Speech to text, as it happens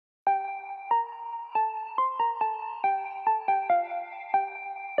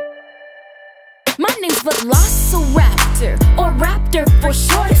name's Velociraptor, or Raptor for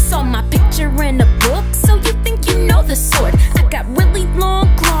short. It's on my picture in a book, so you think you know the sort. I got really long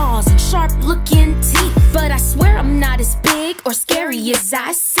claws and sharp-looking teeth, but I swear I'm not as big or scary as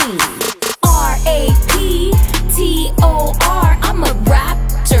I seem. R-A-P-T-O-R, I'm a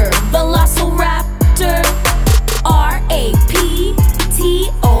raptor, Velociraptor. R-A-P-T-O-R,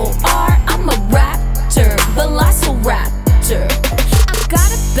 I'm a raptor, Velociraptor. I've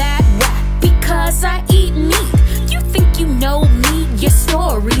got a bad rap because I eat meat. You think you know me, your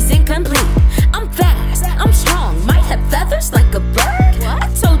story's incomplete. I'm fast, I'm strong, might have feathers like a bird. I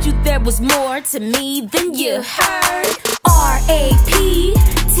told you there was more to me than you heard. R-A-P-T-O-R,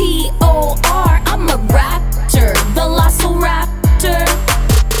 I'm a raptor, Velociraptor.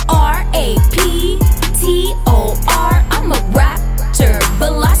 R-A-P-T-O-R, I'm a raptor,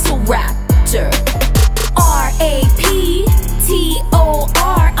 Velociraptor. R-A-P-T-O-R,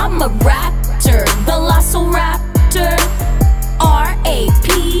 I'm a raptor, Velociraptor. R-A-P-T-O-R,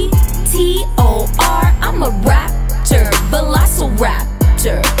 I'm a raptor,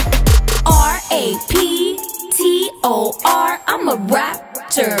 Velociraptor. R-A-P-T-O-R, I'm a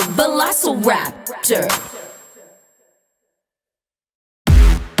raptor, Velociraptor.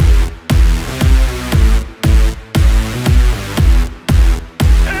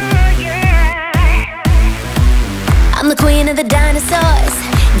 I'm the queen of the dinosaurs,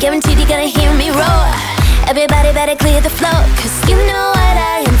 guaranteed you're gonna hear me roar. Everybody better clear the floor, cause you know what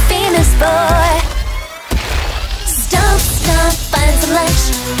I am famous for. Stomp, stomp, find some lunch.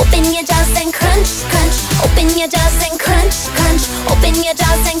 Open your jaws and crunch, crunch. Open your jaws and crunch, crunch. Open your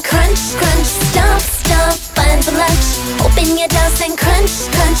jaws and crunch, crunch. Stomp, stomp, find some lunch. Open your jaws and crunch,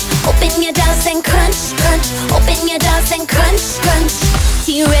 crunch. Open your jaws and crunch, crunch. Open your jaws and crunch, crunch.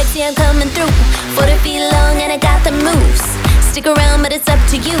 T-Rex, yeah, I'm coming through. 40 feet long and I got the moves. Stick around, but it's up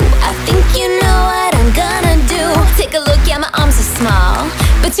to you. I think you know what I'm gonna do. Take a look, yeah, my arms are small,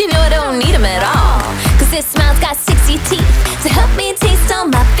 but you know I don't need them at all, cause this smile's got 60 teeth to help me taste all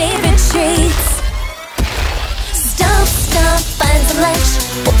my favorite treats. Stomp, stomp, find some lunch.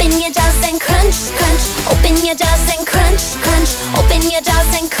 Open your jaws and crunch, crunch. Open your jaws and crunch, crunch. Open your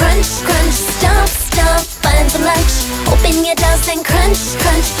jaws and crunch, crunch. Stomp, stomp, find some lunch. Open your jaws and crunch,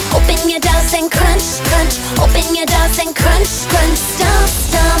 crunch. Open your jaws and crunch, crunch. Open your jaws and crunch, crunch. Stomp,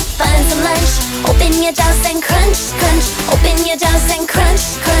 stomp, find some lunch. Open your jaws and crunch, crunch. Open your jaws and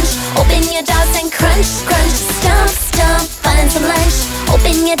crunch, crunch. Open your jaws and crunch, crunch. Stomp, stomp, find some lunch.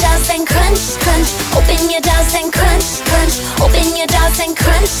 Open your jaws and crunch, crunch. Open your jaws and crunch, crunch. Open your jaws and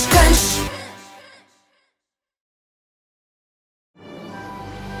crunch, crunch.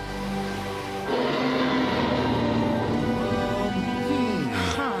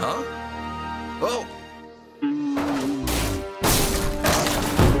 Oh! Oh!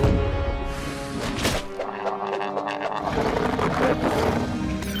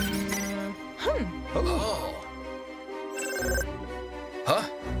 Huh?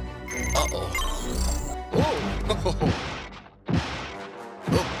 Uh-oh. Oh!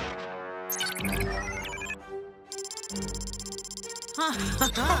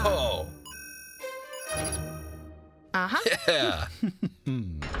 Oh! Uh-huh. Yeah!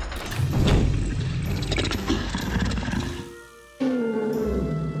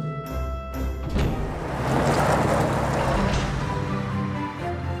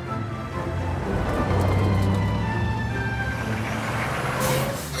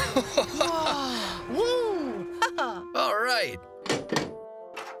 Woo! All right.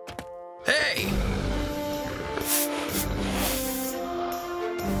 Hey!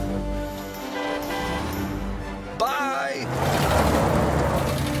 Bye!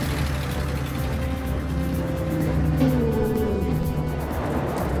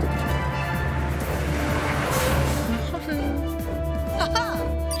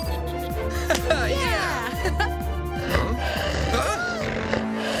 Yeah!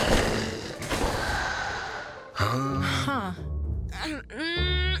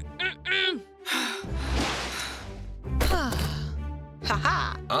 Huh.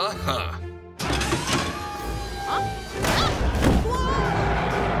 Ha-ha. Uh-huh.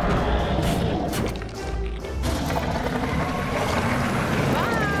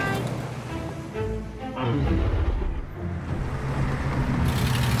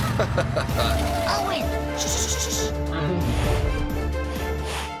 I'll win.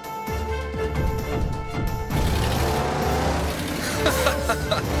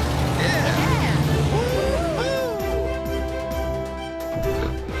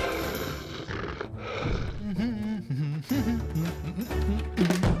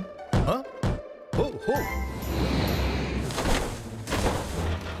 Huh? Ho,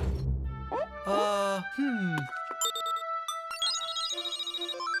 ho.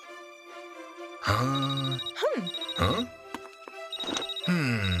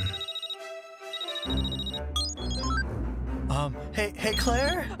 Hey,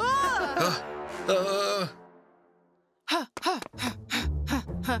 Claire?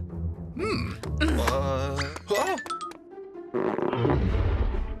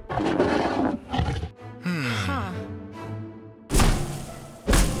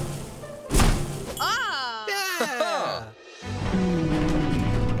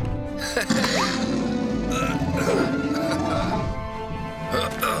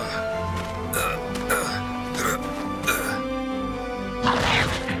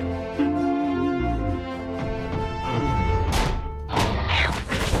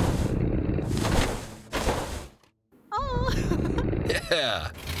 Yeah.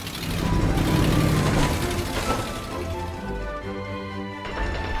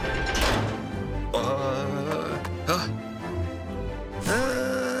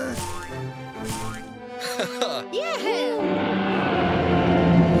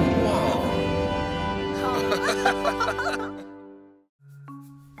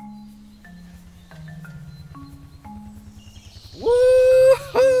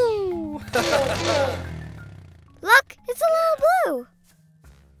 Look, it's a little blue.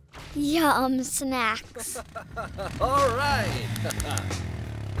 Yum snacks. All right.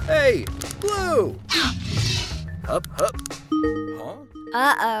 Hey, Blue. Hup, hup. Huh?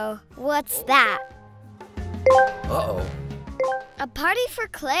 Uh-oh, what's that? Uh-oh. A party for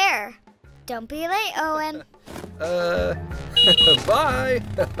Claire. Don't be late, Owen. Bye.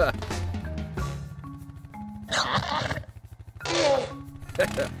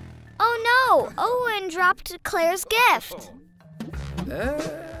 Oh no, Owen dropped Claire's gift.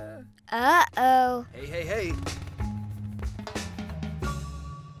 Uh-oh. Hey.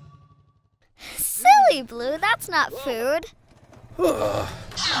 Silly Blue, that's not food.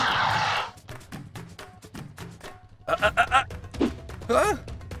 Huh?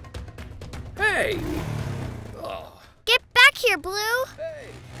 Hey. Get back here, Blue. Hey.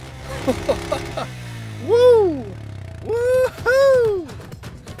 Woo! Woohoo!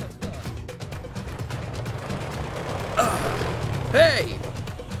 Hey.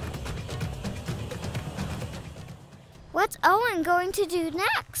 What's Owen going to do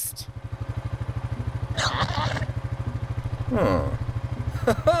next?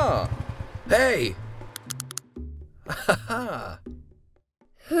 Hey.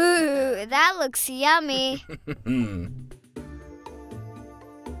 Ooh, that looks yummy.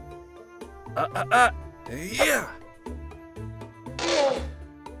 Yeah.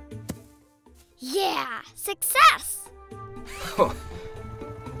 Yeah, success.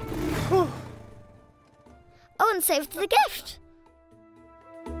 Owen saved the gift.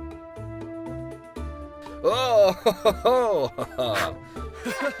 Oh.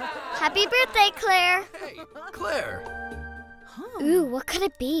 Happy birthday, Claire. Hey, Claire. Ooh, what could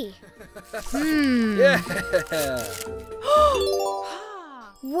it be? Yeah.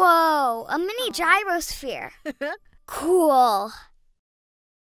 Whoa, a mini gyrosphere. Cool.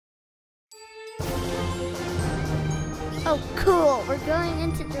 Oh, cool. We're going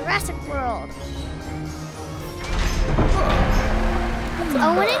into Jurassic World. It's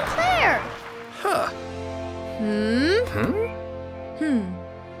Owen and Claire. Huh.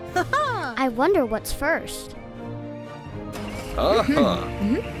 I wonder what's first.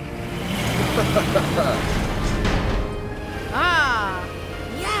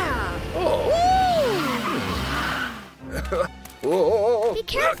 Be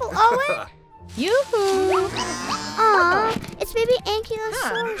careful, Owen. Yoo-hoo! Aw, it's baby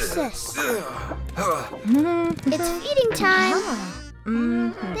Ankylosaurus. It's feeding time.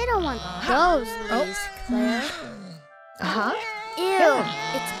 They don't want those leaves, Claire. Ew,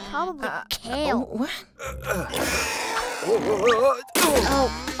 it's probably kale. Oh,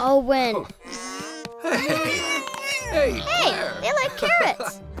 Owen. Hey, Hey, they like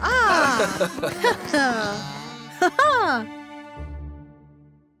carrots.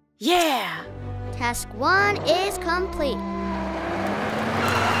 Yeah! Task 1 is complete.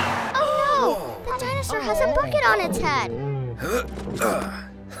 Oh no, the dinosaur has a bucket on its head.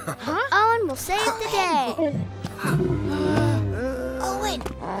 Owen will save the day. Owen.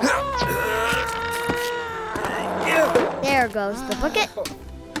 There goes the bucket.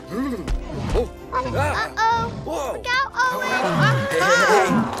 Uh-oh. Look out, Owen.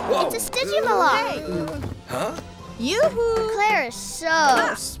 It's a Stitchie-Mallow. Huh? Yoo-hoo! Claire is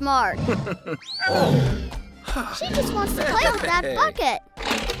so smart. She just wants to play with that bucket.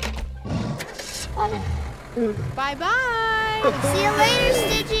 Bye-bye! See you later,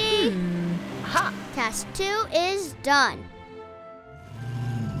 Stitchie. Task 2 is done.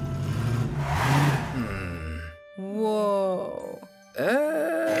 Whoa.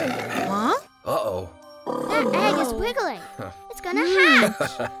 Huh? Uh-oh. That egg is wiggling. It's gonna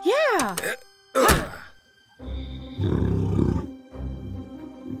hatch. Yeah.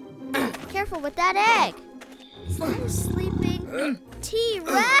 Careful with that egg. Slow sleeping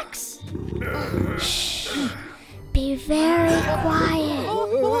T-Rex. Shh. Be very quiet.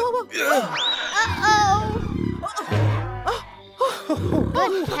 Uh-oh.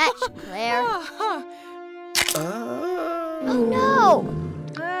 Good catch, Claire. Oh no!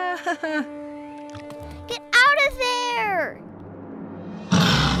 Get out of there!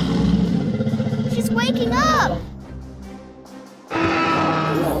 She's waking up!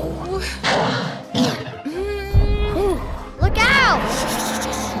 Look out!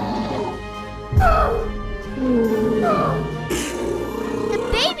 The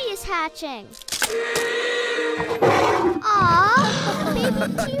baby is hatching! Aw,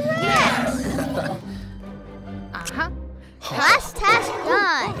 baby T-Rex! Last task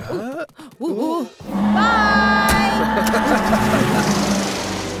done! Bye! Woo!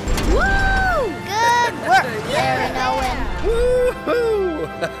 Good work, Claire and Owen! Woo-hoo!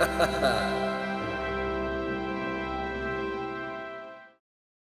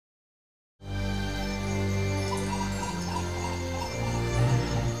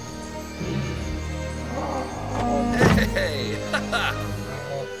 Hey!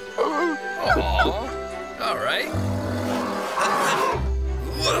 Aw, all right.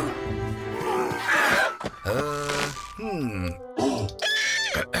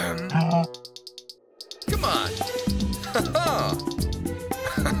 Come on.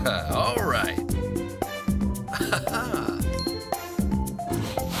 All right.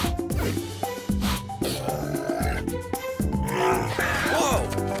 Whoa.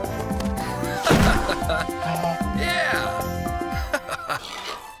 Yeah.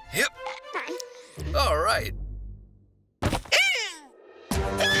 Yep. All right.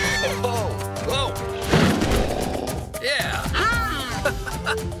 Whoa. Whoa. Yeah.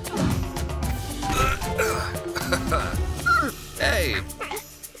 Hey.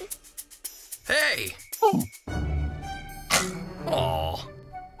 Hey. Aw.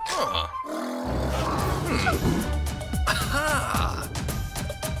 Huh. Aha.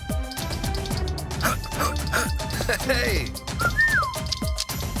 Hey.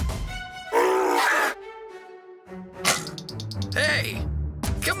 Hey.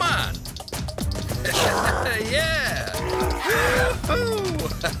 Come on. Yeah. Woo-hoo.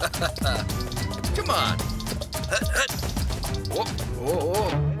 Come on. Whoa, whoa,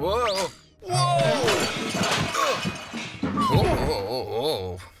 whoa, whoa, whoa.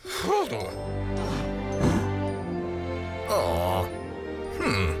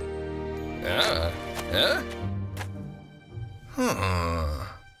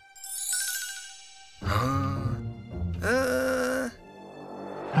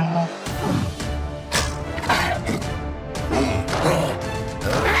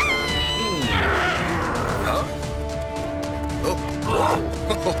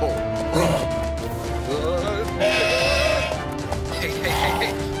 Whoa. Oh. Hey, hey, hey,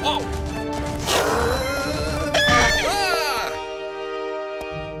 hey. Whoa.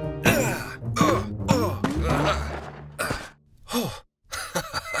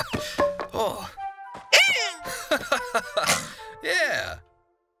 Yeah.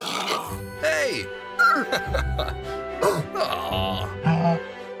 Hey. Aw.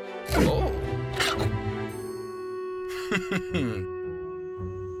 Oh.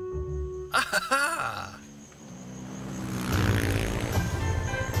 Aha.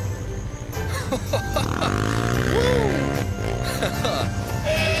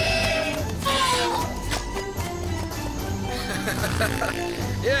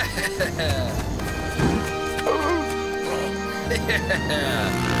 Yeah. Yeah.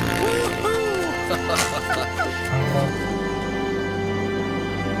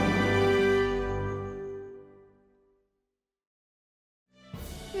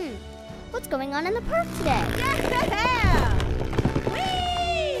 What's going on in the park today? Yeah!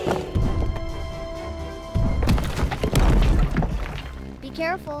 Be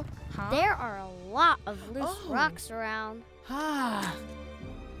careful. Huh? There are a lot of loose rocks around. Ah.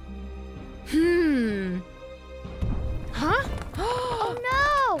 Huh? Oh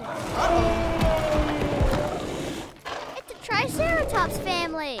no! It's a Triceratops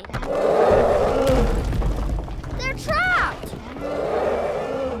family. They're trapped.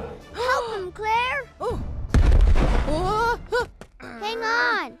 Help them, Claire. Hang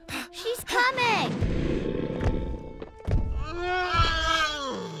on. She's coming.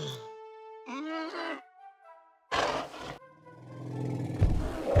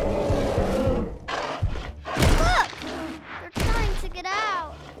 Look! They're trying to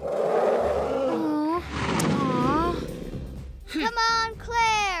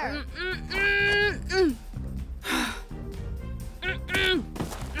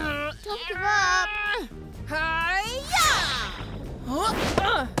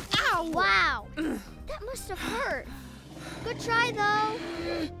That must have hurt. Good try, though.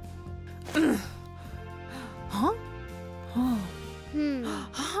 Huh?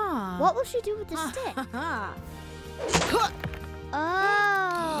 What will she do with the stick?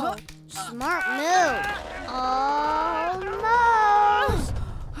 Oh, smart move. Almost.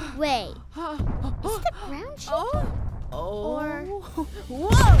 Wait, is the ground shaking? Or... Whoa!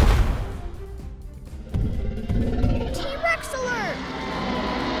 T-Rex alert!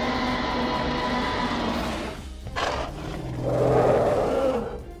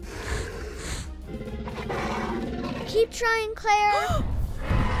 Keep trying, Claire.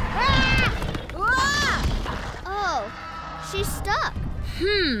 Oh, she's stuck.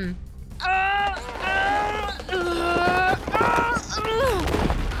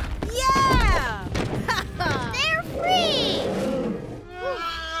 Yeah! They're free! Whew,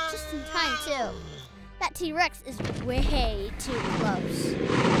 just in time, too. That T-Rex is way too close.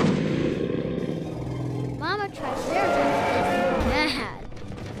 Mama Triceratops is mad.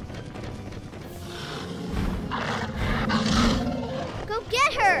 Go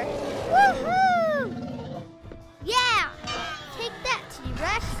get her! Woohoo! Yeah! Take that,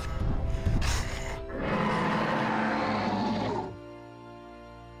 T-Rex!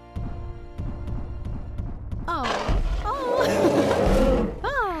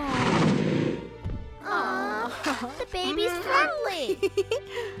 The baby's friendly!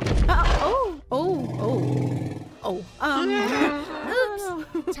 Oops!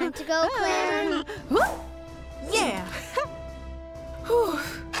 Time to go, Claire! Yeah!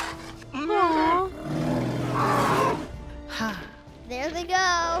 There they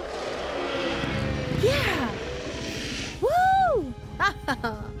go! Yeah! Woo!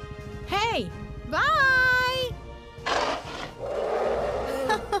 Hey! Bye!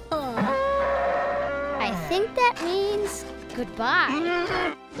 I think that means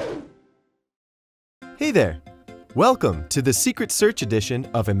goodbye. Hey there! Welcome to the Secret Search edition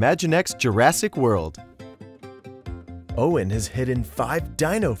of Imaginext Jurassic World. Owen has hidden 5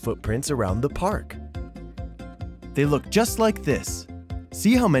 dino footprints around the park. They look just like this.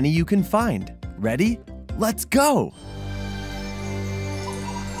 See how many you can find. Ready? Let's go!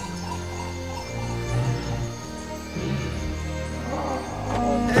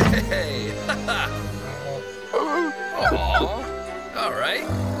 Hey! Aw, all right.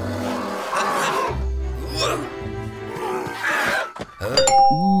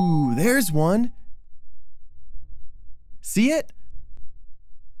 Ooh, there's one. See it?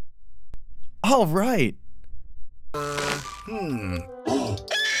 All right.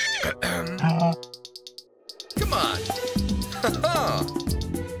 Come on.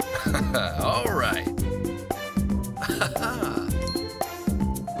 All right.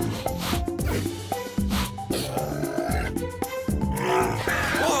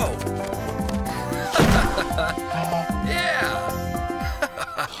 Whoa. Yeah.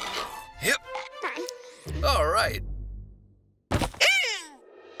 Yep. All right.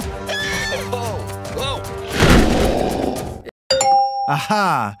 Whoa. Whoa.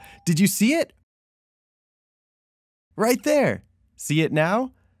 Aha! Did you see it? Right there. See it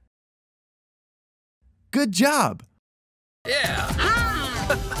now? Good job! Yeah.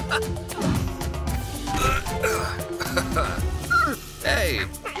 Hey.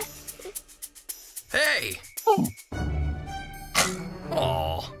 Hey. Oh.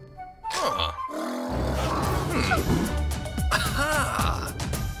 Huh. Aha.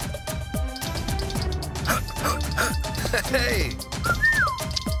 Hey.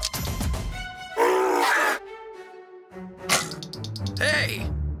 Hey.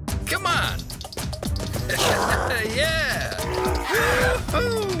 Come on. Yeah.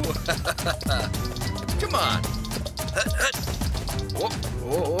 Woo-hoo. Come on. Whoa.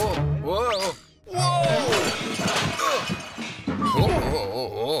 Whoa. Whoa.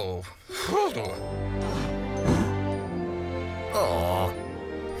 Whoa. Whoa. Oh.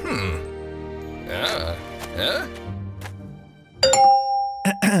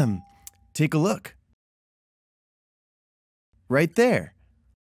 Take a look. Right there.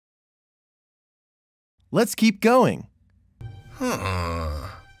 Let's keep going.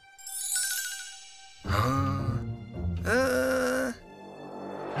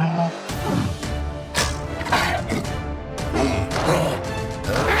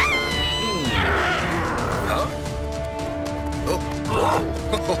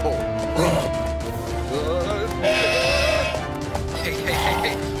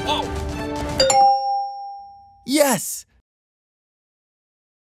 Hey. Whoa. Yes!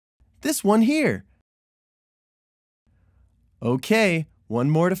 This one here. Okay,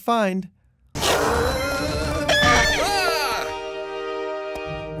 one more to find.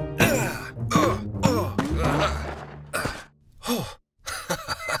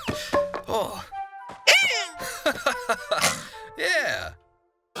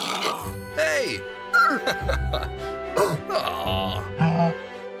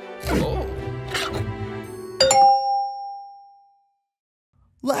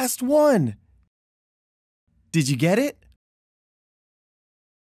 Last one. Did you get it?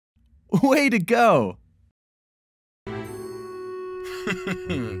 Way to go!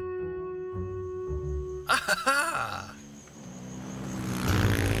 Aha!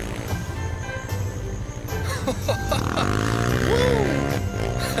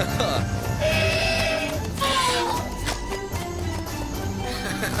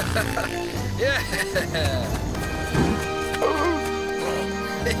 Yeah!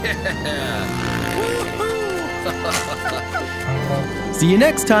 See you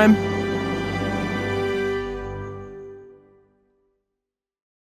next time!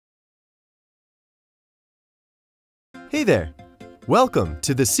 Hey there! Welcome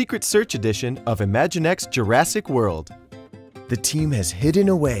to the Secret Search edition of Imaginext Jurassic World. The team has hidden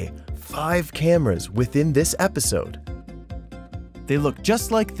away 5 cameras within this episode. They look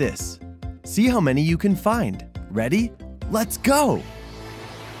just like this. See how many you can find. Ready? Let's go!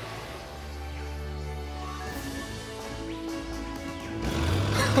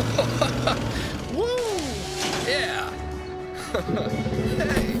 Woo! Yeah!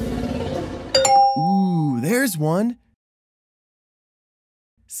 Hey! Ooh, there's one.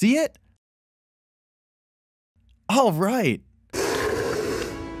 See it? All right.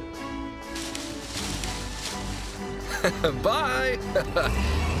 Bye!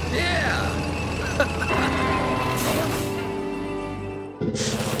 Yeah!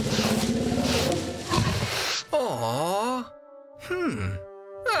 Aww.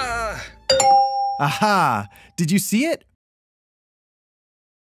 Aha! Did you see it?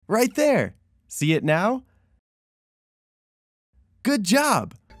 Right there. See it now? Good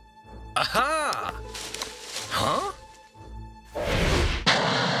job! Aha! Huh?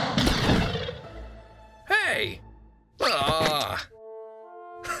 Hey! Ah!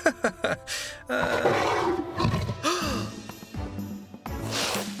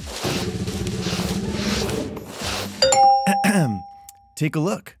 Take a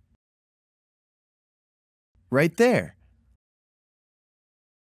look. Right there.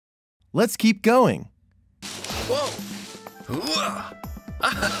 Let's keep going. Whoa! Hooah!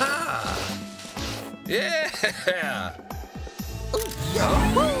 Ah-ha-ha! Yeah!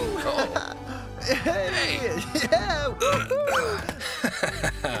 Oh. Hey! Yeah!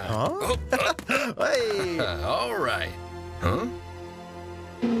 Huh? Hey! All right. Huh?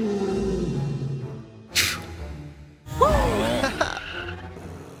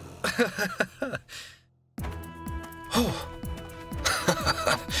 Oh.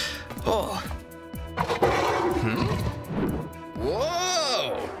 Oh. Hmm?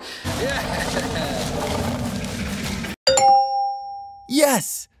 Whoa! Yeah!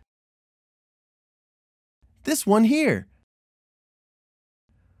 Yes! This one here.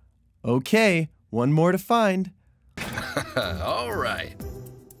 Okay, one more to find. All right.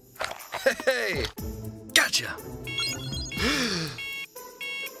 Hey! Gotcha!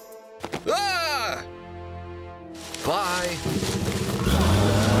 Ah! Bye!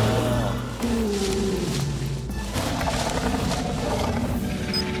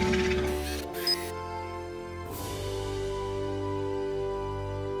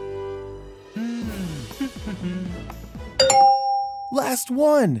 Last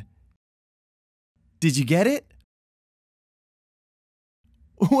one. Did you get it?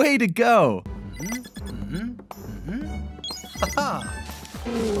 Way to go!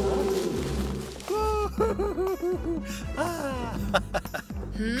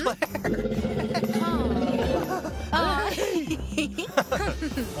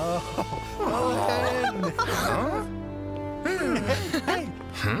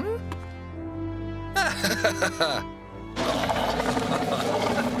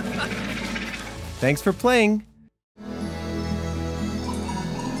 Thanks for playing.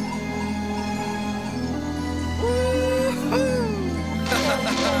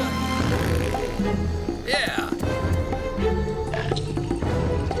 Yeah!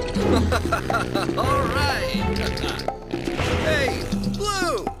 All right! Hey,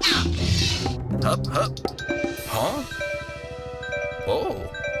 Blue! Hup, hup. Huh? Oh.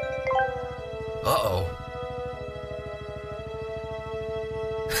 Uh-oh.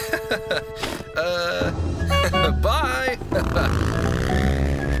 Bye!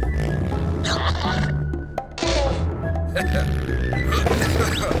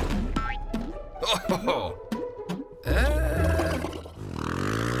 Oh.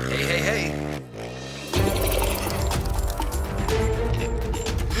 Hey, hey, hey.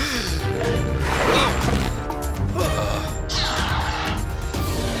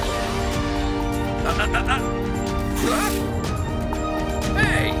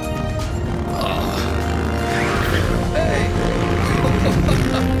 Hey! Hey!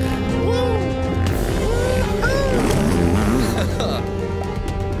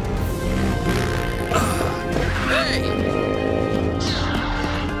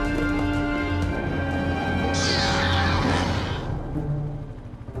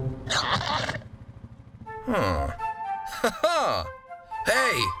 Huh. Ha-ha!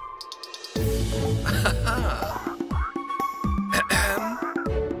 Hey!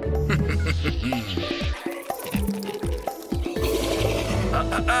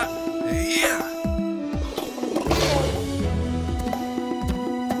 Yeah!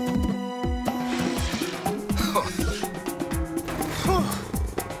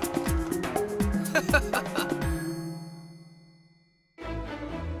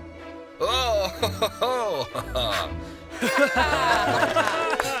 Oh!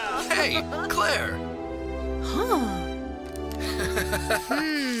 Hey, Claire! Huh.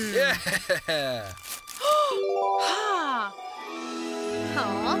 Yeah! Ha. Aw.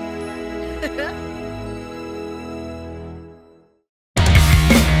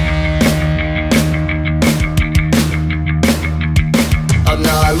 I'm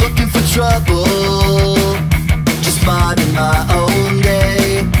not looking for trouble, just minding my own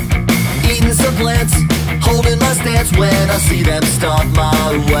day. Eating some plants, holding my stance when I see them stomp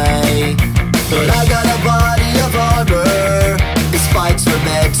my way. But I got a body of armor, the spikes from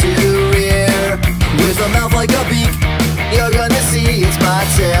head to rear. With a mouth like a beak, you're gonna see it's my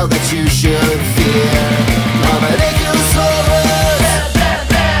tail that you should fear. I'm an Ankylosaurus,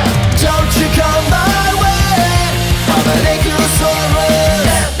 don't you come my way. I'm an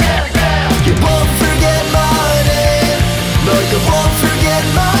Ankylosaurus, you won't forget my name. No, you won't forget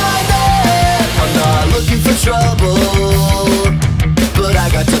my name. I'm not looking for trouble, but I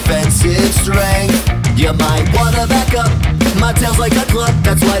got defensive strength. You might wanna back up, my tail's like a club,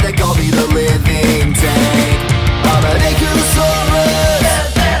 that's why they call me the living tank. I'm an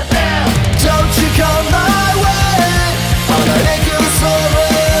Ankylosaurus, don't you come my way. I'm an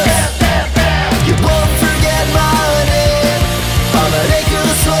Ankylosaurus, you won't forget my name. I'm an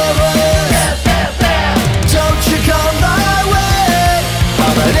Ankylosaurus, don't you come my way.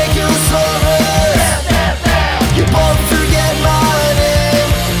 I'm an Ankylosaurus, you won't forget my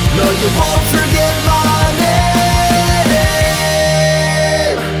name. No, you won't forget my name.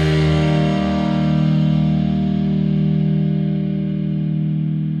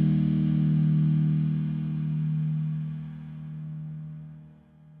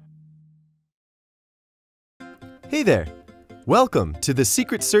 Hey there! Welcome to the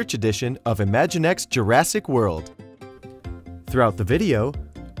Secret Search edition of Imaginext Jurassic World. Throughout the video,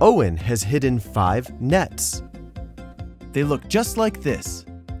 Owen has hidden 5 nets. They look just like this.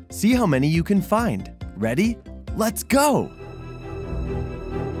 See how many you can find. Ready? Let's go!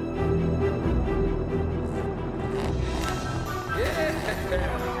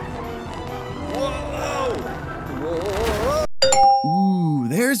 Ooh,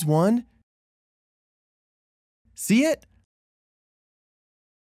 there's one. See it?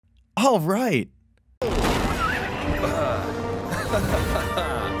 All right.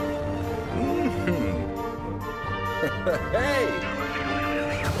 Hey!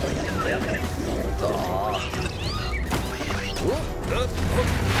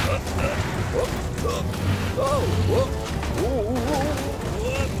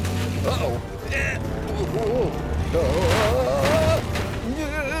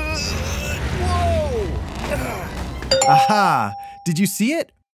 Aha! Did you see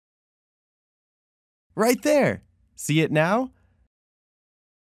it? Right there. See it now?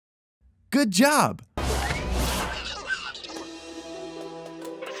 Good job!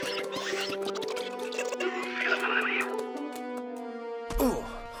 Oh.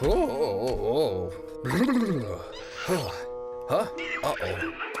 Huh?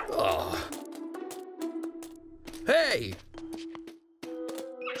 Uh-oh. Oh. Hey!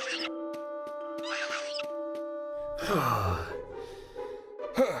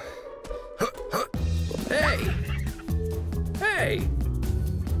 Hey! Hey!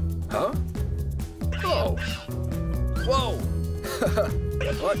 Huh? Oh! Whoa!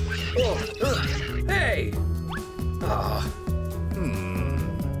 What? Oh! Hey! Ah!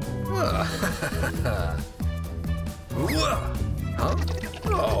 Huh?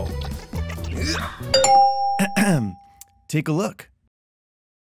 Oh! Take a look.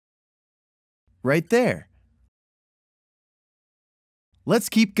 Right there. Let's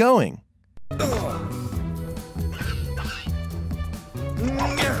keep going.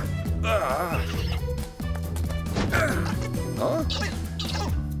 Huh?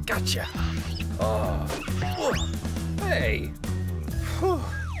 Gotcha. Hey.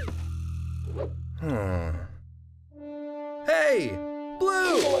 Hey,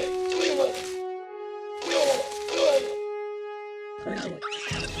 Blue.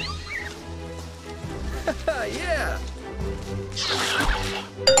 Yeah.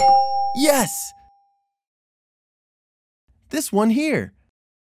 Yes! This one here.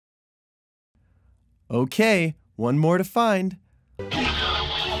 Okay, one more to find.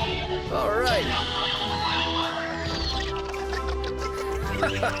 All right.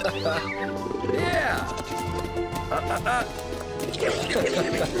 Yeah.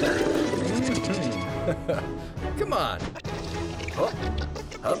 Come on. Up,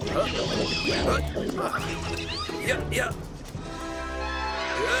 up, up. Yeah, yeah.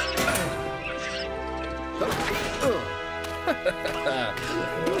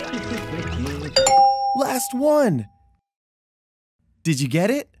 Last one. Did you get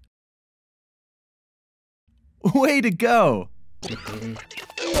it? Way to go.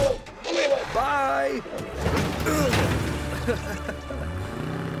 Bye.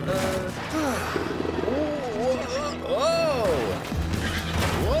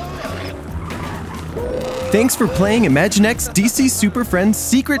 Thanks for playing Imaginext DC Super Friends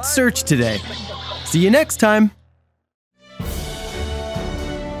Secret Search today. See you next time.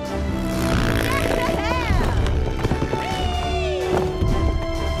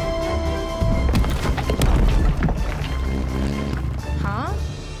 Huh?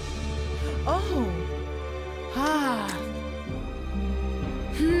 Oh. Ah.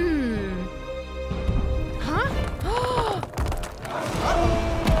 Huh?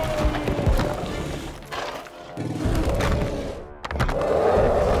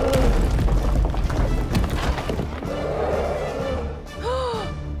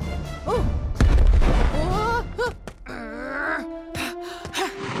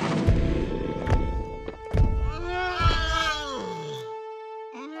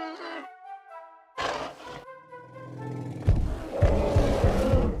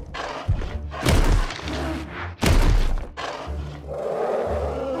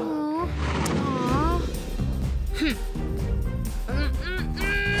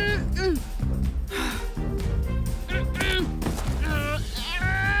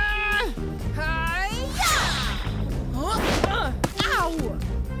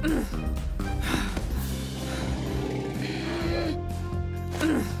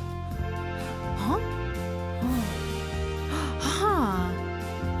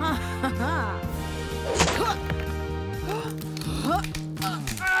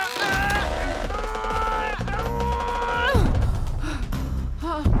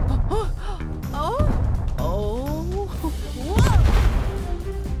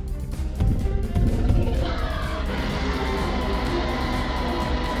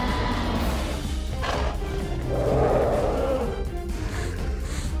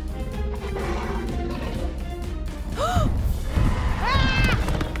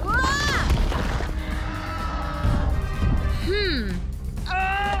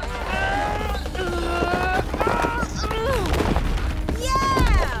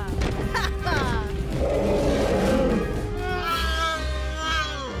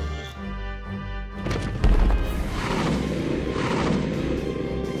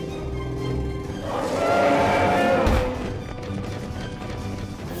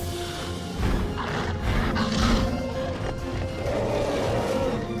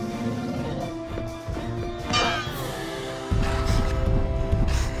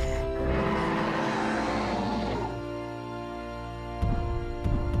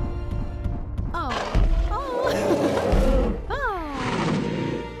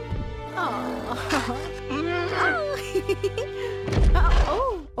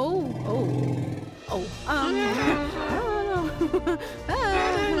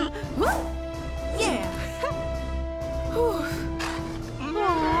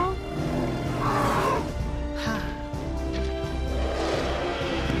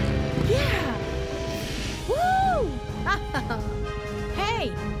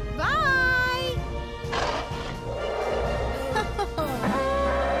 Hey, bye!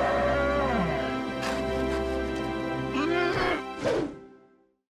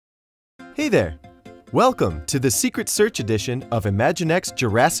 Hey there. Welcome to the Secret Search edition of Imaginext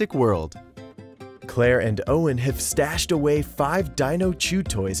Jurassic World. Claire and Owen have stashed away 5 Dino Chew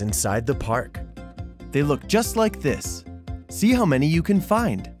toys inside the park. They look just like this. See how many you can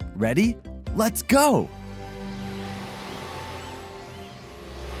find. Ready? Let's go!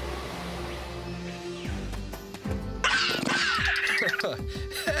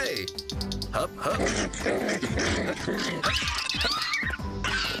 Hey! Hup, hup.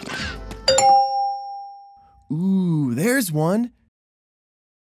 Ooh, there's one.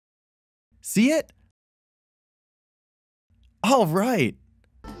 See it? All right.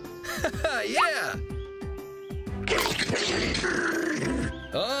 Yeah!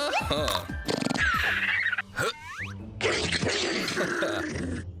 Uh-huh.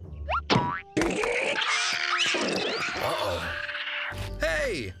 Uh-oh.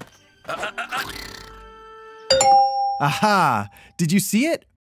 Hey! Aha! Did you see it?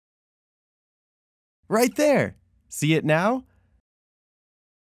 Right there. See it now?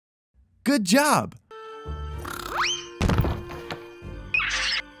 Good job!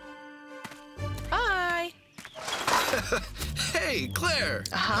 Bye. Hey, Claire!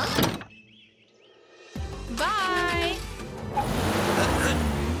 Uh-huh. Bye.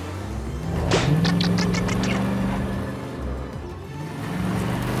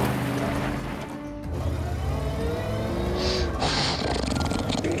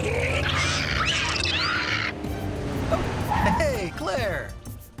 Hey, Claire.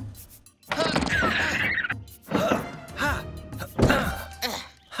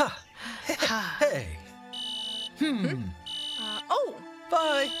 Hey. Oh,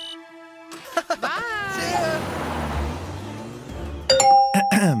 Bye. bye. See ya.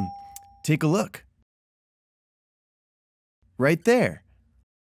 Take a look. Right there.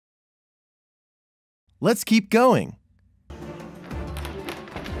 Let's keep going.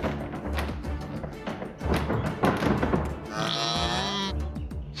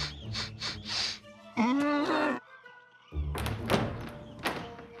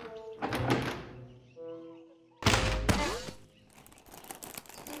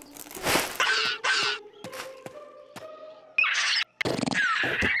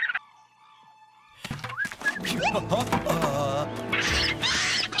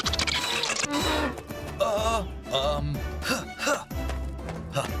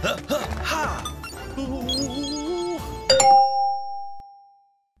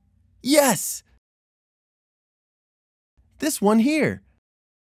 Yes! This one here.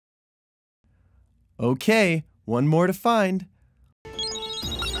 Okay, one more to find.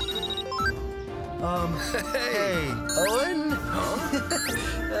 Hey, Owen?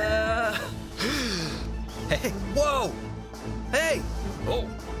 Hey, whoa! Hey! Oh,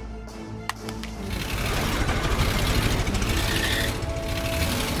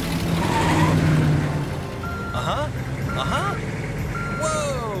 Uh-huh. Uh-huh.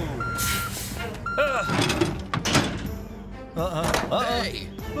 Whoa! hey!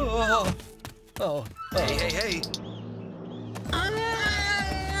 Oh. Oh. Hey, hey, hey!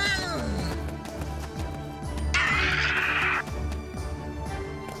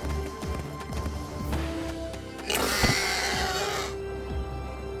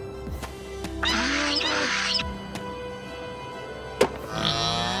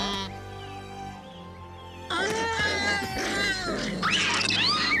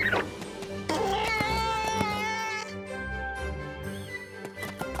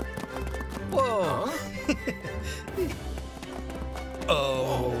 Whoa!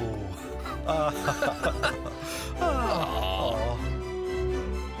 Oh. Oh.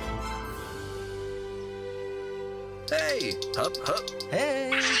 Hey! Hup, hup!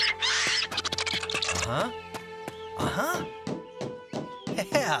 Hey. Uh-huh. Uh-huh.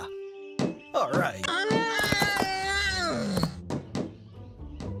 Yeah. All right.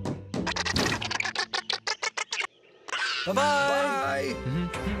 Bye-bye. Bye!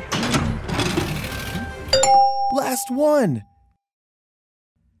 Last one.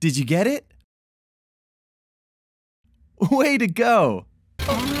 Did you get it? Way to go!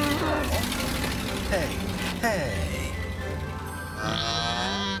 Hey. Hey.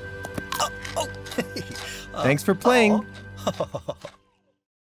 Thanks for playing.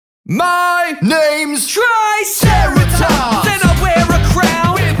 My name's Triceratops. Then I wear a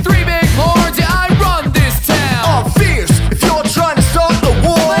crown with 3 big horns. Yeah, I run this town. I'm fierce if you're trying to start the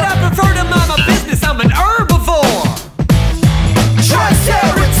war. But I prefer to mind my business. I'm an herbivore.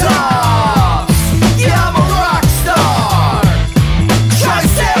 Triceratops. Yeah, I'm a rock star.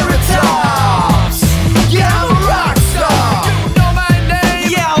 Triceratops. Yeah, I'm a rock star. You know my name?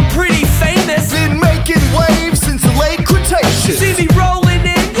 Yeah, I'm pretty famous. Been making waves since the late Cretaceous. See me rolling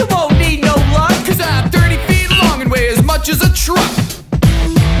in, you won't need no luck. 'Cause I'm 30 feet long and weigh as much as a truck.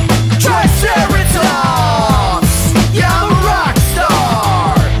 Triceratops. Yeah, I'm a rock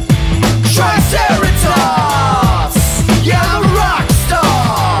star. Triceratops. Yeah, I'm a rock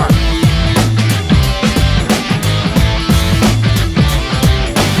star.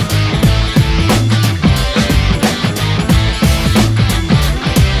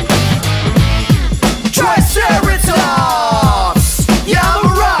 Triceratops. Yeah, I'm a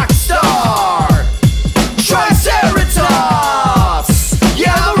rock star. Triceratops.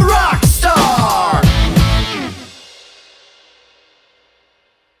 Yeah, I'm a rock star.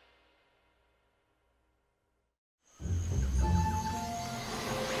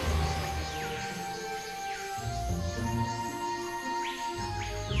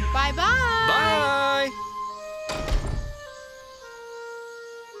 Bye-bye. Bye.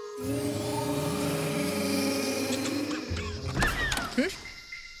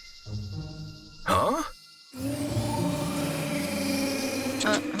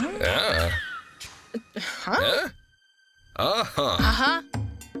 Huh? Uh-huh.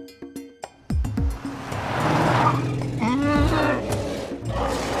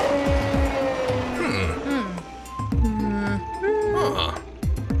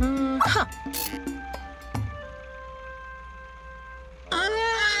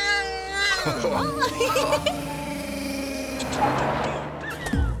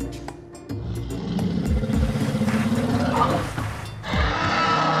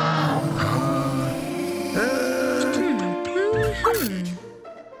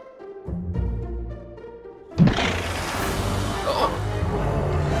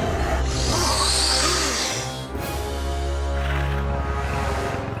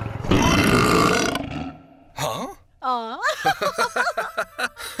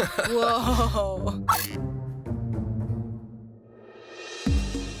 Whoa.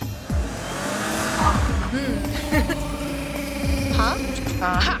 Huh?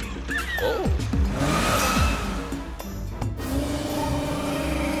 Aha. Oh.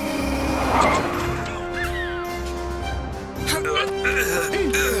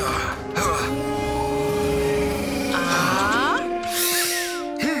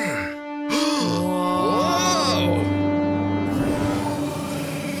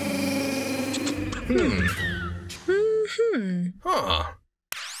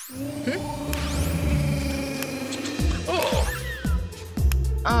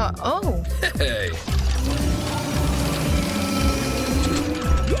 Oh. Hey.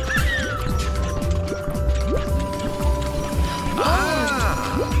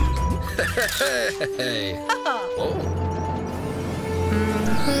 Hey. Oh.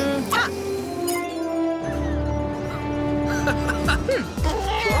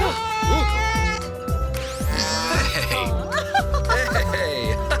 Hey.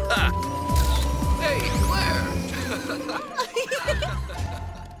 Hey, Claire.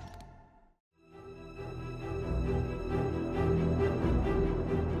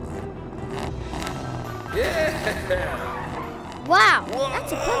 Yeah. Wow,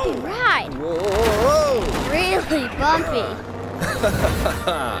 that's a bumpy ride. Whoa. Really bumpy.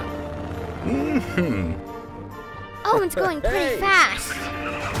 Oh, it's going pretty fast.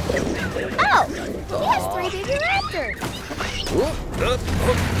 Oh, he has 3 baby raptors.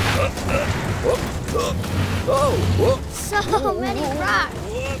 So many rocks.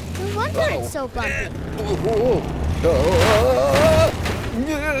 No wonder it's so bumpy.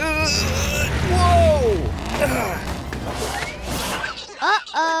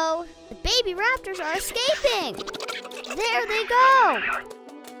 Uh-oh, the baby raptors are escaping. There they go.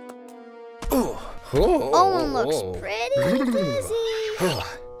 Owen looks pretty busy.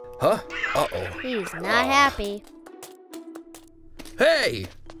 Huh? Uh-oh. He's not happy. Hey!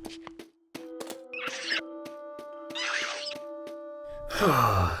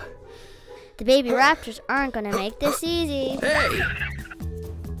 The baby raptors aren't gonna make this easy. Hey!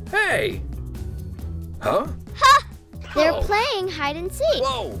 Hey! Huh? Ha! They're playing hide and seek.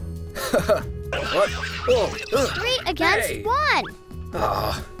 Whoa! What? Whoa! 3 against Hey. 1.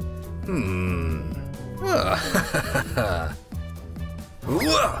 Huh?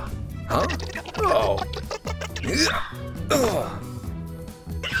 Oh.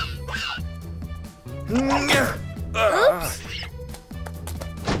 Oops.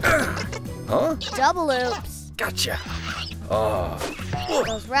 Huh? Double oops. Gotcha. Oh.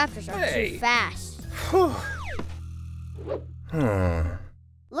 Those raptors are Hey. too fast. Hmm.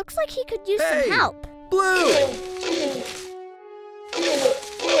 Looks like he could use Hey. some help. Blue!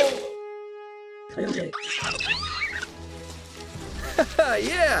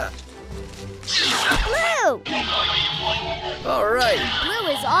 Yeah! Blue! All right. Blue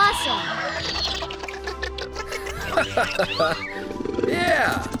is awesome.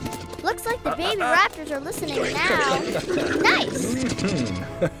 Yeah! Looks like the baby raptors are listening now. Nice!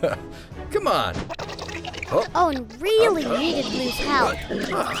 Come on. Owen really needed Blue's help.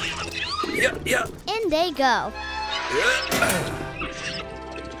 Yeah. In they go.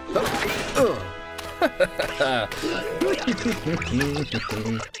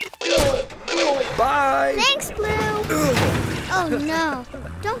 Bye! Thanks, Blue! Oh no,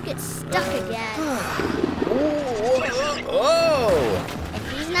 don't get stuck again. Oh! If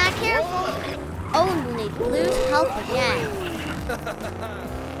he's not careful, Owen will need Blue's help again.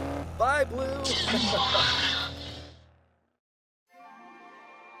 Bye, Blue!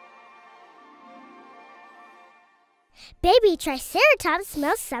 Baby Triceratops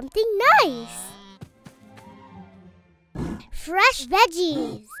smells something nice. Fresh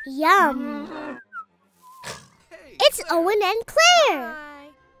veggies. Yum. It's Owen and Claire.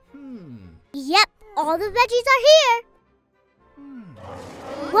 Yep, all the veggies are here.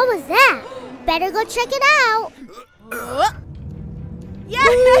 What was that? Better go check it out. Yeah!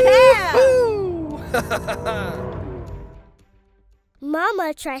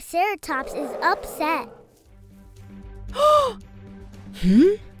 Mama Triceratops is upset. Huh?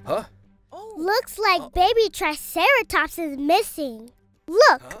 Looks like baby Triceratops is missing.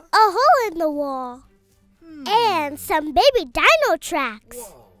 Look, a hole in the wall. And some baby dino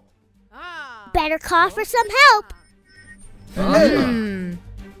tracks. Better call for some help.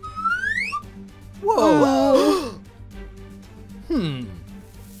 Whoa!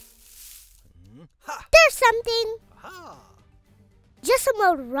 There's something. Just some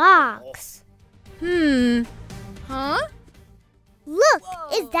old rocks. Huh? Look,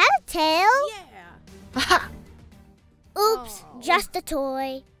 is that a tail? Yeah. Oops, just a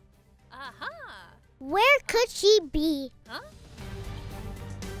toy. Where could she be?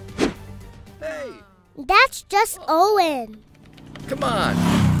 Hey, That's just Owen. come on.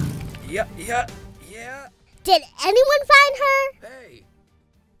 Yeah. Did anyone find her? Hey.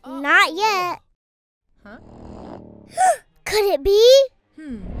 Not yet. Huh? Could it be?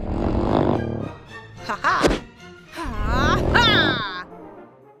 Ha-ha! Ha-ha!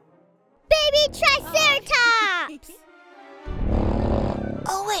 Baby Triceratops!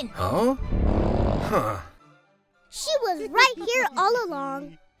 Owen! Huh? Huh. She was right here all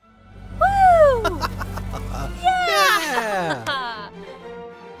along. Woo! Yeah!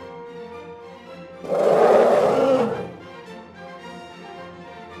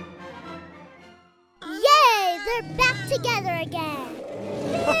 Yay! They're back together again.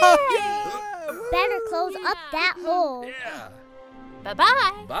 Better close up that hole. Yeah.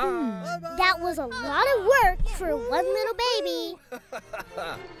 Bye-bye. Bye. That was a lot of work for one little baby.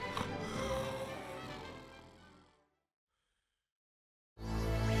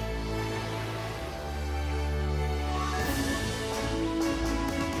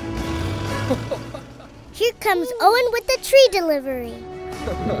 Here comes Owen with the tree delivery.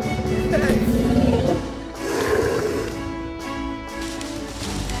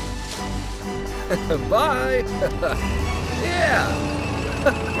 Bye. Yeah.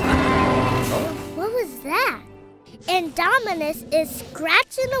 What was that? Indominus is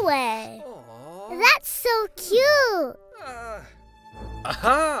scratching away. That's so cute.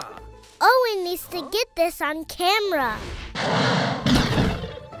 Aha. Owen needs to get this on camera.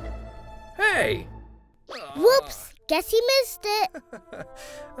 Hey. Whoops, guess he missed it.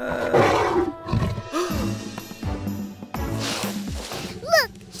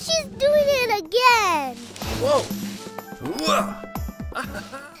 Look, she's doing it again. Whoa. Whoa.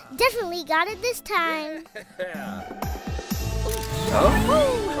 Definitely got it this time.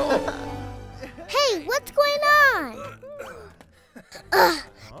 Hey, what's going on? Ugh,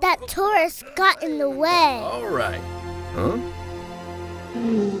 that tourist got in the way. All right. Huh?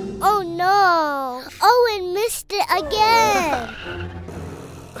 Oh no, Owen missed it again.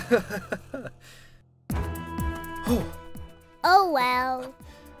 Oh well.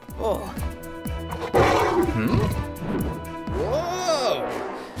 Oh. Whoa.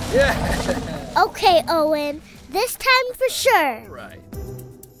 Yeah. Okay, Owen, this time for sure. All right.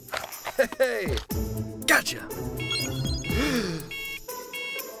 Hey. Gotcha.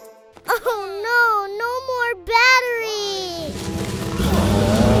 Oh no, no more battery.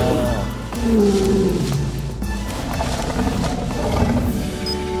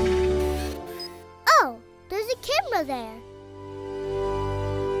 Oh, there's a camera there.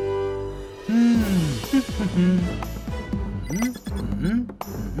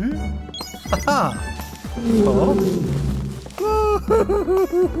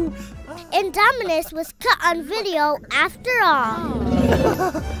 Indominus was cut on video after all.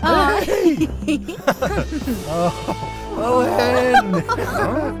 Owen!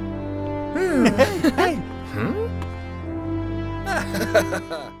 Hey!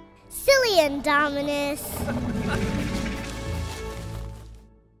 Silly Indominus.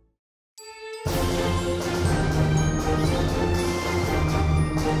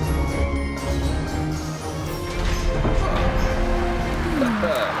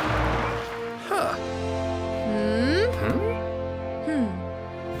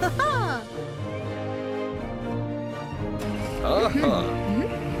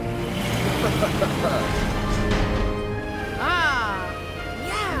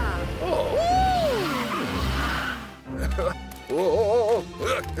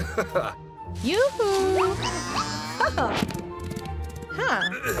 Yoo-hoo!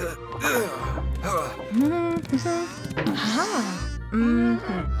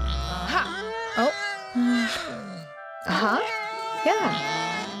 Yeah.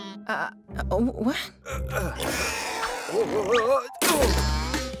 What?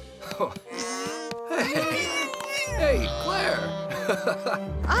 Oh. Hey. Hey, Claire.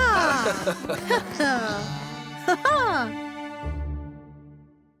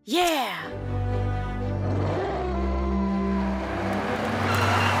 Yeah.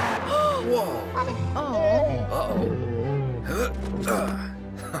 Whoa. Oh. Uh-oh.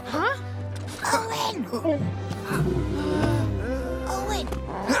 Huh? Owen! Owen!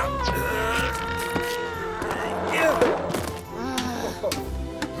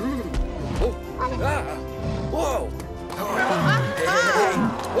 Whoa.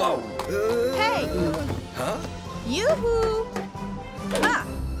 Whoa. Hey. Huh? Yoo-hoo. Ah.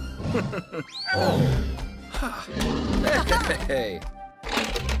 Hey.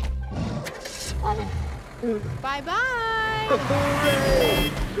 Bye-bye.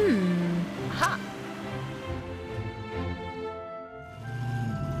 Ha.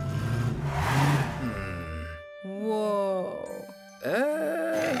 Whoa.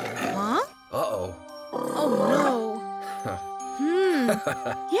 Huh? Uh-oh. Oh, no.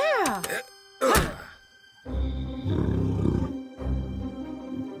 Yeah.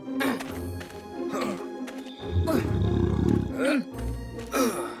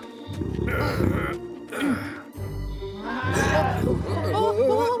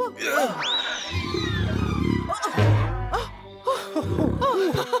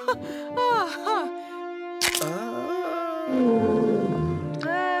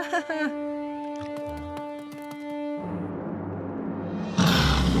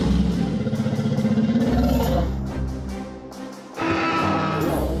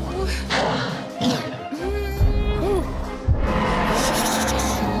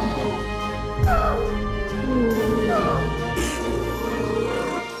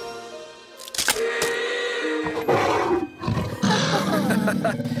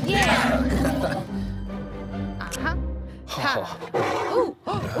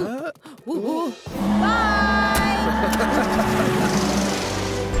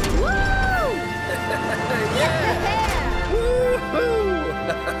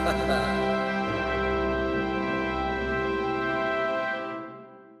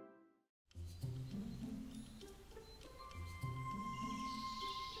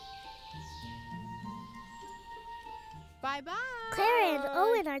 Bye-bye. Clara and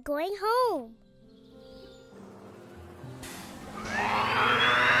Owen are going home.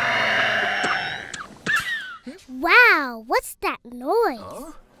 Wow, what's that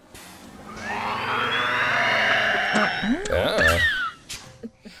noise?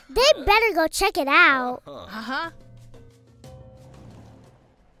 They better go check it out. Uh-huh.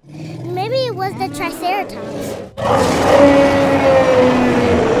 Maybe it was the Triceratops.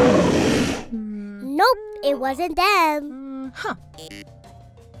 Nope, it wasn't them. Huh.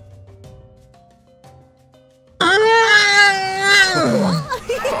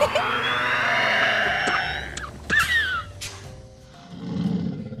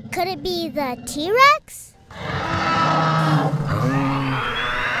 Could it be the T-Rex?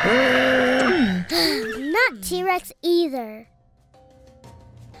 Not T-Rex either.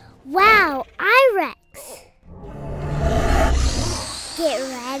 Wow, I-Rex. Get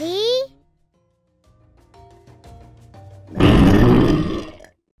ready.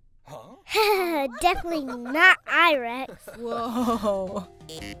 Definitely not I-Rex. Whoa.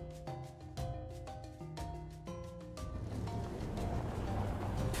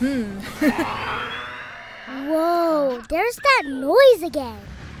 Whoa, there's that noise again.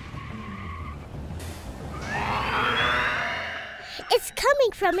 It's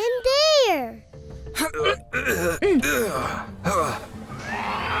coming from in there.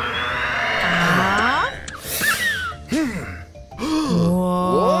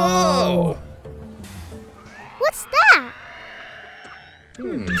 Whoa. What's that?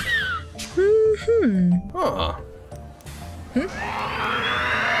 Huh.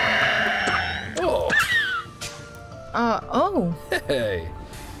 Oh. Oh. Hey.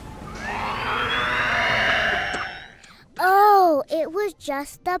 Oh, it was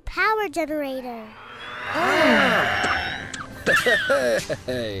just the power generator.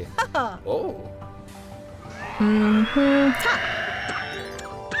 Hey. Oh.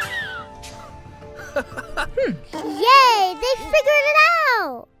 Yay, they figured it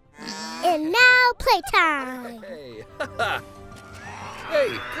out. And now playtime. Hey. Hey,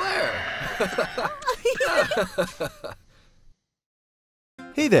 Claire.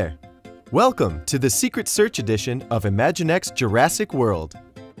 Hey there! Welcome to the Secret Search edition of Imaginext Jurassic World.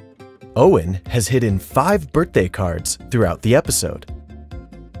 Owen has hidden 5 birthday cards throughout the episode.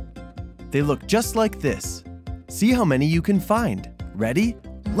 They look just like this. See how many you can find. Ready?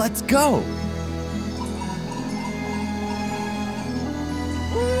 Let's go!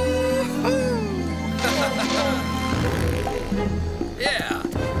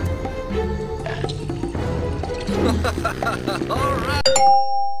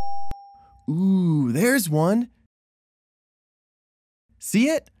 one. See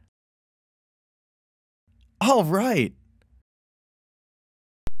it? All right.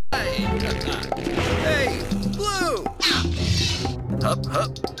 Hey, hey, Blue! Hup,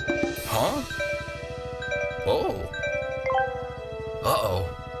 hup. Huh? Oh. Uh-oh.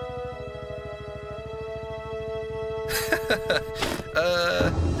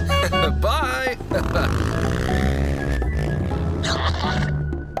 Bye!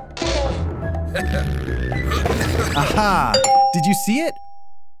 Aha! Did you see it?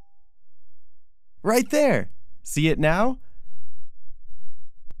 Right there. See it now?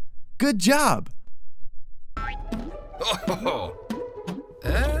 Good job. Oh.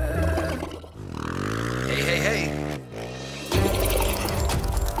 Hey, hey, hey.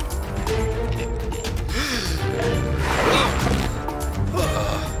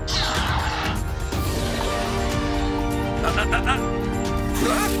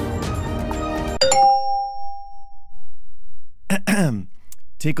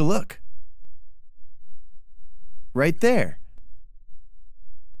 Take a look. Right there.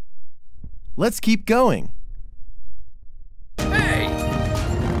 Let's keep going. Hey!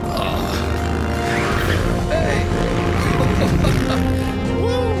 Hey!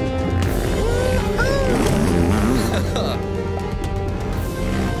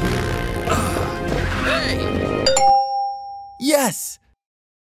 Hey! Yes!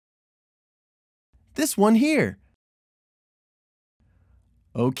 This one here.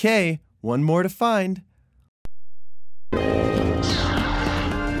 Okay, one more to find.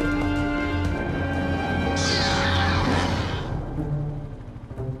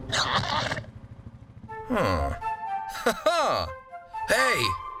 Huh. Ha-ha! Hey!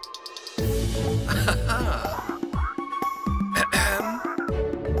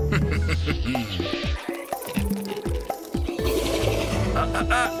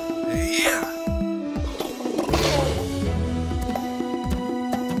 Yeah!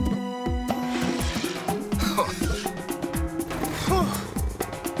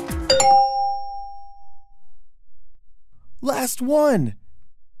 Last one.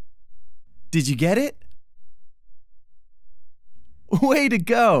 Did you get it? Way to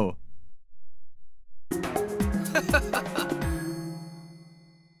go!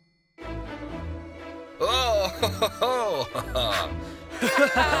 Oh!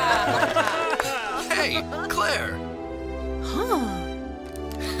 Hey, Claire! Huh.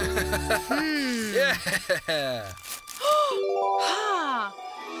 Yeah! Ha.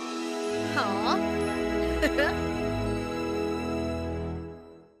 Huh.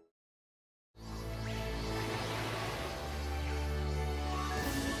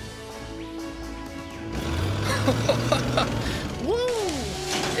 Woo!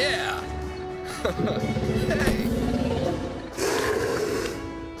 Yeah! Hey!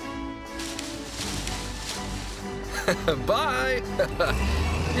 Bye!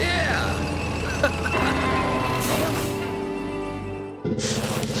 Yeah!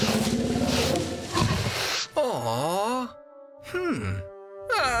 Aww!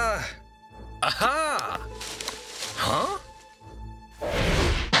 Aha! Huh?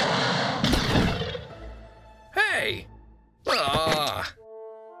 Hey! Ah!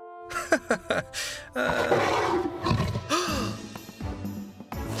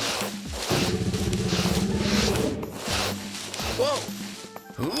 Whoa!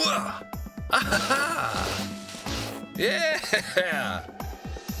 Whoa! Ah! Yeah!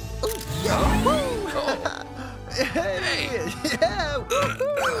 Oh. Hey! Yeah!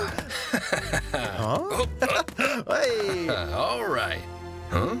 Huh? Hey! All right.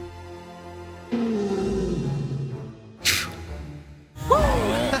 Huh?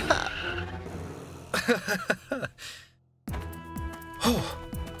 Oh.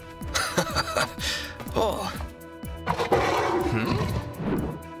 Oh.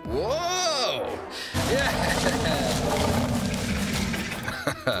 Whoa! Yeah!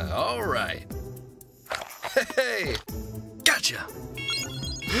 All right. Hey! Gotcha!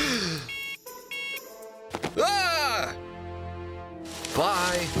 Ah!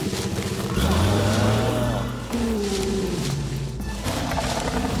 Bye!